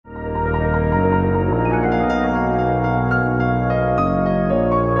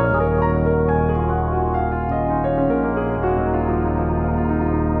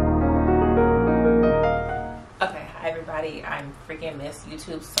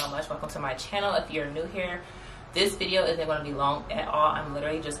so much. Welcome to my channel. If you're new here, this video isn't going to be long at all. I'm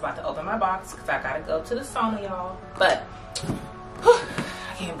literally just about to open my box because I gotta go to the sauna, y'all. But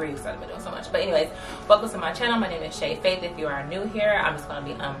I can't breathe because I've been doing so much. But anyways, welcome to my channel. My name is Shay Faith. If you are new here, I'm just going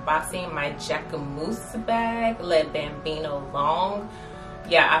to be unboxing my Jacquemus bag, Bambino.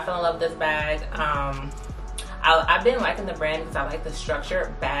 Yeah, I fell in love with this bag. I've been liking the brand because I like the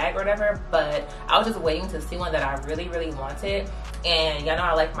structured bag or whatever, but I was just waiting to see one that I really wanted. And y'all know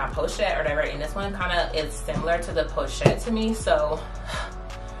I like my pochette or whatever, and this one kind of is similar to the pochette to me, so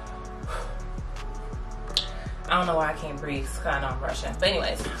I don't know why I can't breathe because I know I'm rushing. But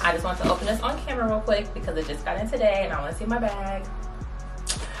anyways, I just want to open this on camera real quick because it just got in today and I want to see my bag.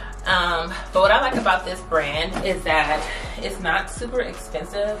 But what I like about this brand is that it's not super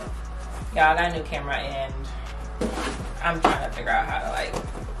expensive. Y'all, I got a new camera and I'm trying to figure out how to like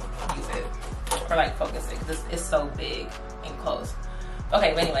use it or like focus it because it's so big and close.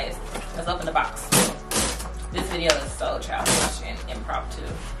 Okay, but anyways, let's open the box. This video is so childish and impromptu.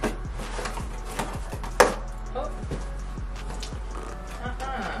 Oh.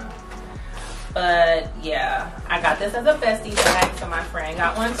 But yeah, I got this as a bestie bag, so my friend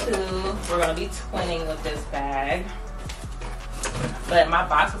got one too. We're gonna be twinning with this bag. But my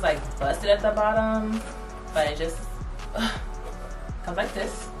box was like busted at the bottom, but it just comes like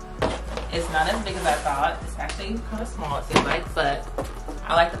this. It's not as big as I thought. It's actually kind of small, it seems like, but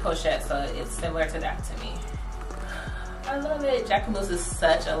I like the pochette, so it's similar to that to me. I love it. Jacquemus is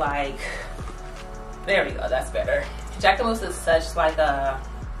such a like, there we go, that's better. Jacquemus is such like a,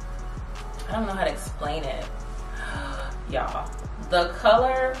 I don't know how to explain it. Y'all, the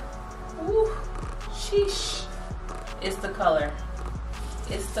color, woo, sheesh. It's the color.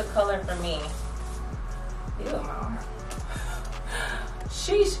 It's the color for me. Ew, my arm.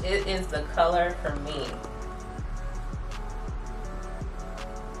 Sheesh, it is the color for me.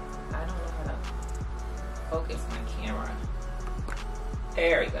 I don't know how to focus my camera.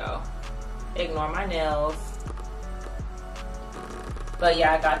 There we go. Ignore my nails. But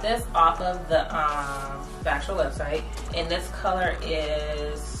yeah, I got this off of the actual website. And this color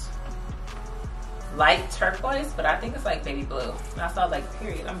is light turquoise, but I think it's like baby blue. And I saw like,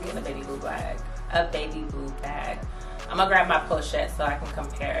 period, I'm getting a baby blue bag. A baby blue bag. I'm gonna grab my pochette so I can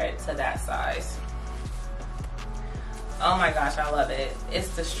compare it to that size. Oh my gosh, I love it. It's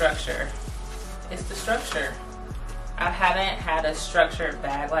the structure. It's the structure. I haven't had a structured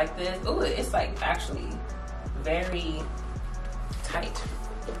bag like this. Ooh, it's like actually very tight.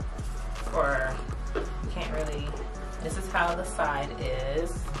 Or you can't really, this is how the side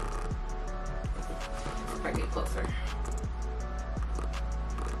is. If I get closer.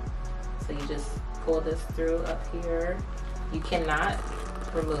 So you just pull this through up here. You cannot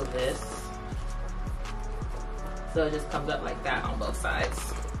remove this. So it just comes up like that on both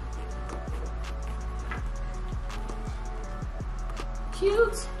sides.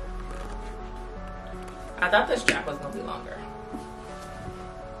 Cute. I thought the strap was gonna be longer.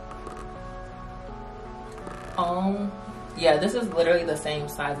 Yeah, this is literally the same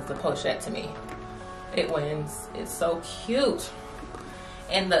size as the pochette to me. It wins. It's so cute.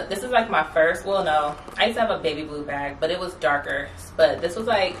 And this is like my first, well no, I used to have a baby blue bag, but it was darker. But this was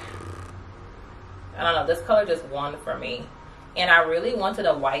like, I don't know, this color just won for me. And I really wanted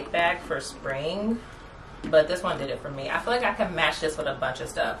a white bag for spring, but this one did it for me. I feel like I can match this with a bunch of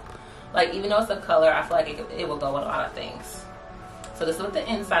stuff. Like even though it's a color, I feel like it will go with a lot of things. So this is what the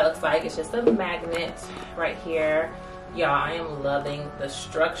inside looks like. It's just a magnet right here. Y'all, I am loving the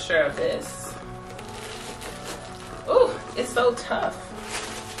structure of this. Ooh, it's so tough.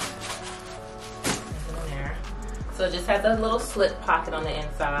 So it just has a little slip pocket on the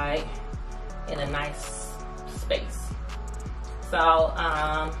inside in a nice space. So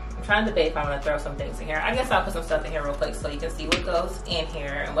I'm trying to debate if I'm gonna throw some things in here. I guess I'll put some stuff in here real quick so you can see what goes in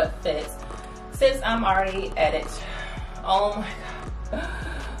here and what fits. Since I'm already at it. Oh my God.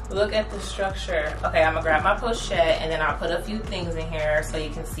 Look at the structure. Okay, I'm gonna grab my pochette and then I'll put a few things in here so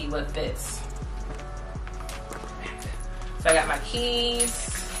you can see what fits. So I got my keys.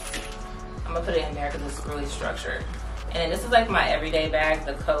 I'm gonna put it in there because it's really structured. And then this is like my everyday bag,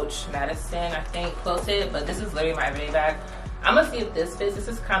 the Coach Madison, I think, quoted, but this is literally my everyday bag. I'm gonna see if this fits. This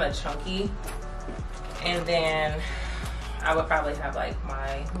is kind of chunky. And then I would probably have like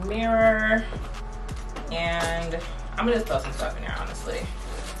my mirror, and I'm gonna just throw some stuff in there, honestly.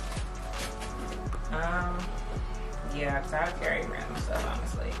 Yeah, because I carry random stuff,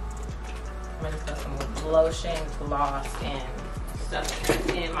 honestly. I'm gonna just throw some lotion, gloss, and stuff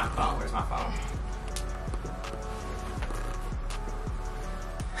in my phone. Where's my phone?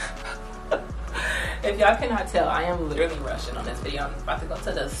 If y'all cannot tell, I am literally rushing on this video. I'm about to go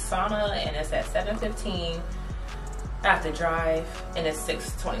to the sauna and it's at 7:15. I have to drive and it's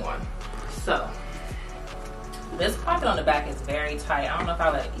 6:21. So this pocket on the back is very tight. I don't know if I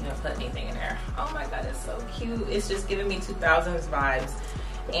would even put anything in there. Oh my god, it's so cute. It's just giving me 2000s vibes.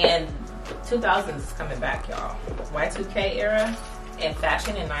 And 2000s is coming back, y'all. Y2K era and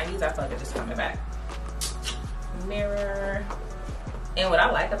fashion in 90s, I feel like it's just coming back. Mirror. And what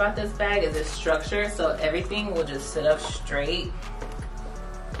I like about this bag is its structure, so everything will just sit up straight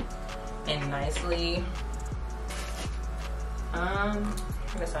and nicely. I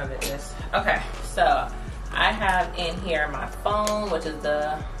guess I'll get this. Okay, so I have in here my phone, which is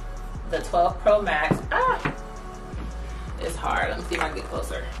the 12 Pro Max. It's hard. Let me see if I can get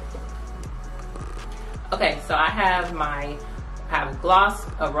closer. Okay, so I have gloss,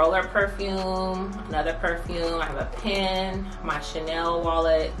 a roller perfume, another perfume, I have a pen, my Chanel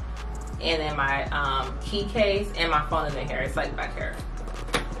wallet, and then my key case, and my phone is in here. It's like back here.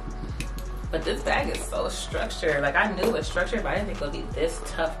 But this bag is so structured. Like, I knew it was structured, but I didn't think it would be this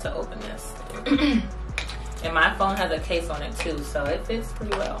tough to open this. And my phone has a case on it too, so it fits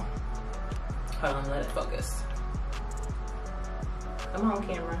pretty well. Hold on, let it focus. Come on,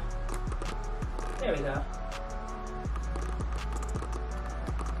 camera. There we go.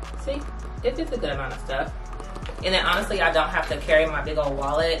 See, it fits a good amount of stuff. And then honestly, I don't have to carry my big old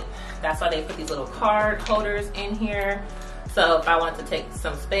wallet. That's why they put these little card holders in here. So if I want to take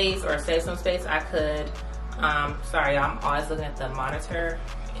some space or save some space, I could. Sorry, I'm always looking at the monitor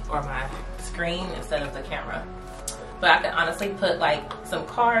or my screen instead of the camera. But I could honestly put like some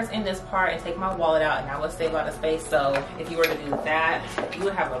cards in this part and take my wallet out, and I would save a lot of space. So if you were to do that, you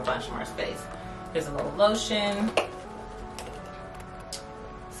would have a bunch more space. There's a little lotion.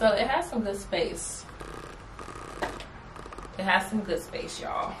 So it has some good space. It has some good space,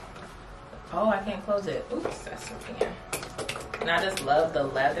 y'all. Oh, I can't close it. Oops, that's okay. And I just love the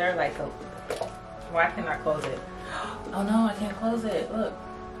leather. Like, why can't I close it? Oh no, I can't close it. Look.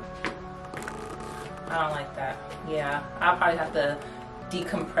 I don't like that. Yeah, I'll probably have to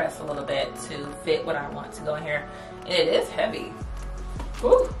decompress a little bit to fit what I want to go in here. And it is heavy.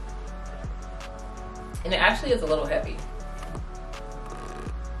 Woo! And it actually is a little heavy.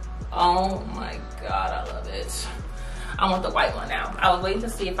 Oh my god, I love it. I want the white one now. I was waiting to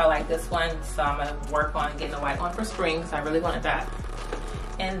see if I like this one, so I'm gonna work on getting the white one for spring because I really wanted that.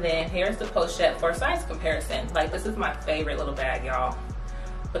 And then here's the pochette for size comparison. Like, this is my favorite little bag, y'all.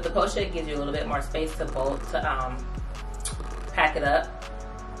 But the pochette gives you a little bit more space to pack it up.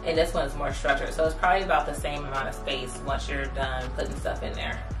 And this one's more structured. So it's probably about the same amount of space once you're done putting stuff in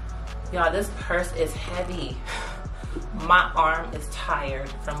there. Y'all, this purse is heavy. My arm is tired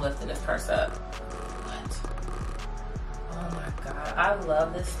from lifting this purse up. What? Oh my god, I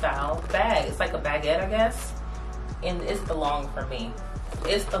love this style bag. It's like a baguette, I guess. And it's the long for me.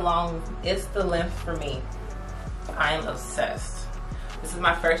 It's the length for me. I am obsessed. This is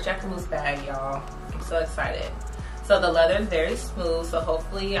my first Jacquemus bag, y'all. I'm so excited. So the leather is very smooth, so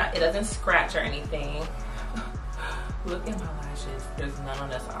hopefully it doesn't scratch or anything. Look at my lashes. There's none on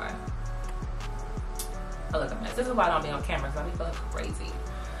this side. Oh, look at this. This is why I don't be on camera, because I be feeling crazy.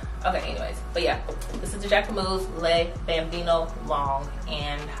 Okay, anyways. But yeah, this is the Jacquemus lebambinolong,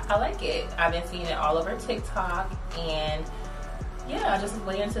 and I like it. I've been seeing it all over TikTok, and yeah, I just was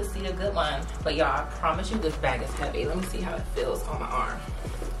waiting to see a good one. But y'all, I promise you this bag is heavy. Let me see how it feels on my arm.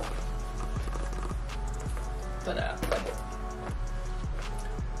 But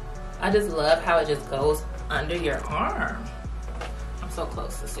I just love how it just goes under your arm. I'm so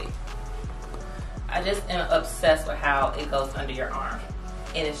close to see. I just am obsessed with how it goes under your arm.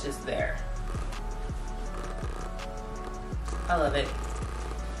 And it's just there. I love it.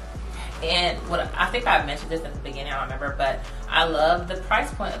 And what I think I mentioned this at the beginning, I don't remember, but I love the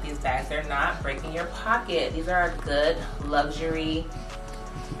price point of these bags. They're not breaking your pocket. These are a good luxury,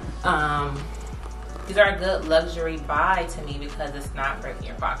 buy to me because it's not breaking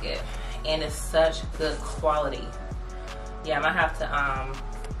your pocket. And it's such good quality. Yeah, I might have to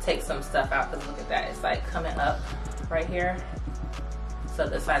take some stuff out because look at that. It's like coming up right here. So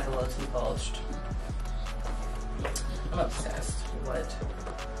this side's a little too bulged. I'm obsessed. What?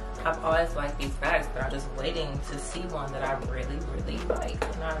 I've always liked these bags, but I'm just waiting to see one that I really, really like.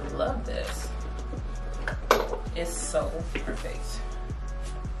 And I love this. It's so perfect.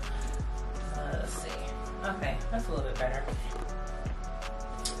 Let's see. Okay, that's a little bit better.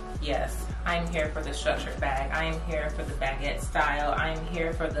 Yes, I'm here for the structured bag. I am here for the baguette style. I am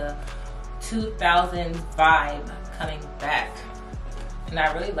here for the 2000s vibe coming back. And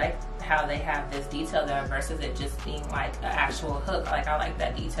I really like how they have this detail there versus it just being like an actual hook. Like, I like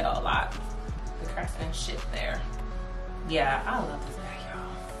that detail a lot. the cracks and shit there. Yeah, I love this bag,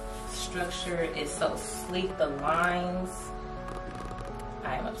 y'all. Structure is so sleek, the lines.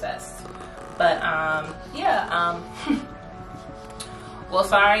 I am obsessed. But yeah, well,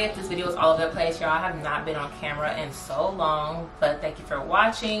 sorry if this video is all over the place, y'all. I have not been on camera in so long, but thank you for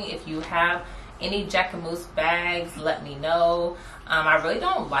watching. If you have any Jacquemus bags, let me know. I really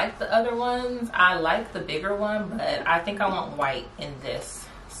don't like the other ones. I like the bigger one, but I think I want white in this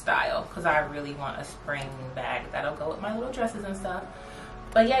style because I really want a spring bag that'll go with my little dresses and stuff.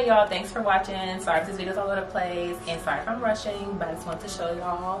 But yeah, y'all, thanks for watching. Sorry if this video's all over the place, and sorry if I'm rushing, but I just wanted to show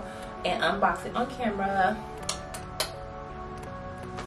y'all and unbox it on camera.